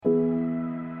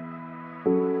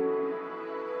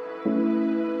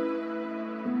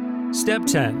Step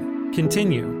 10.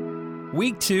 Continue.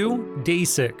 Week 2, Day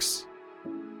 6.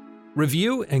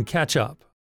 Review and catch up.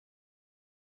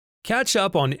 Catch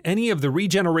up on any of the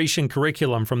regeneration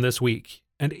curriculum from this week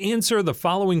and answer the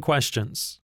following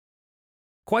questions.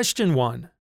 Question 1.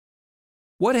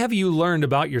 What have you learned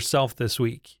about yourself this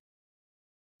week?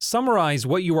 Summarize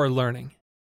what you are learning.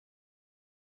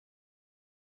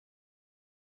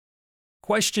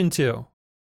 Question 2.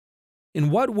 In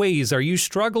what ways are you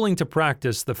struggling to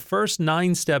practice the first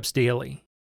 9 steps daily?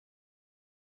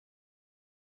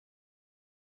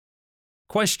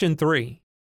 Question 3.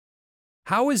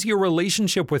 How is your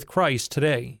relationship with Christ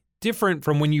today different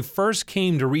from when you first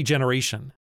came to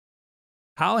regeneration?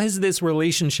 How has this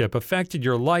relationship affected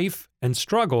your life and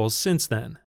struggles since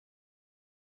then?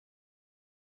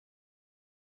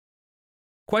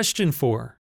 Question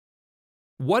 4.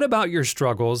 What about your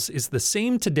struggles is the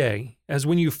same today as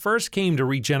when you first came to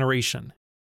regeneration?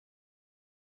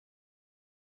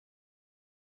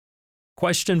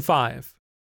 Question 5.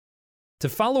 To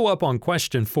follow up on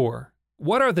question 4,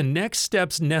 what are the next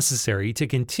steps necessary to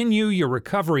continue your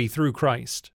recovery through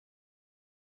Christ?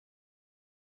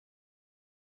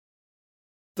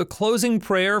 The closing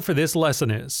prayer for this lesson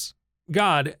is,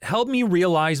 God, help me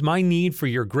realize my need for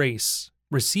your grace,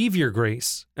 receive your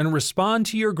grace, and respond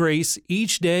to your grace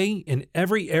each day in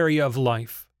every area of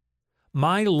life.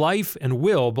 My life and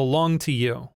will belong to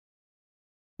you.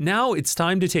 Now it's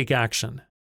time to take action.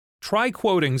 Try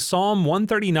quoting Psalm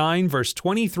 139 verse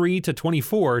 23 to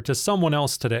 24 to someone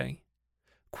else today.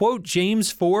 Quote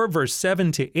James 4 verse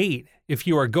 7 to 8 if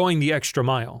you are going the extra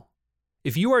mile.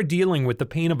 If you are dealing with the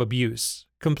pain of abuse,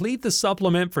 complete the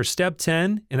supplement for Step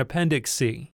 10 in Appendix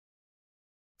C.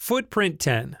 Footprint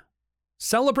 10.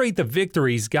 Celebrate the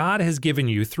victories God has given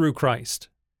you through Christ.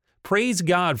 Praise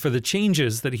God for the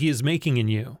changes that He is making in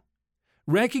you.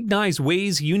 Recognize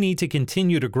ways you need to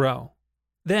continue to grow.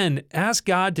 Then ask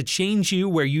God to change you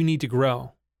where you need to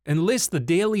grow, and list the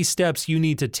daily steps you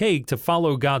need to take to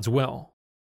follow God's will.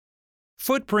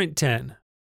 Footprint 10.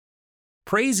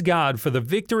 Praise God for the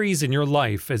victories in your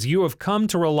life as you have come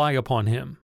to rely upon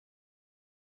Him.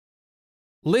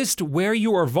 List where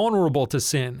you are vulnerable to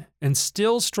sin and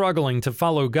still struggling to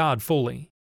follow God fully.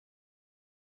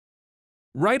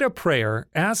 Write a prayer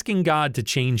asking God to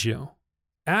change you.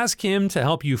 Ask Him to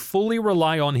help you fully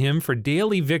rely on Him for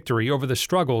daily victory over the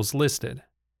struggles listed.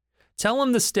 Tell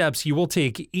Him the steps you will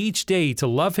take each day to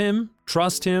love Him,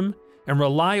 trust Him, and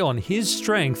rely on His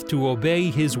strength to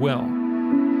obey His will.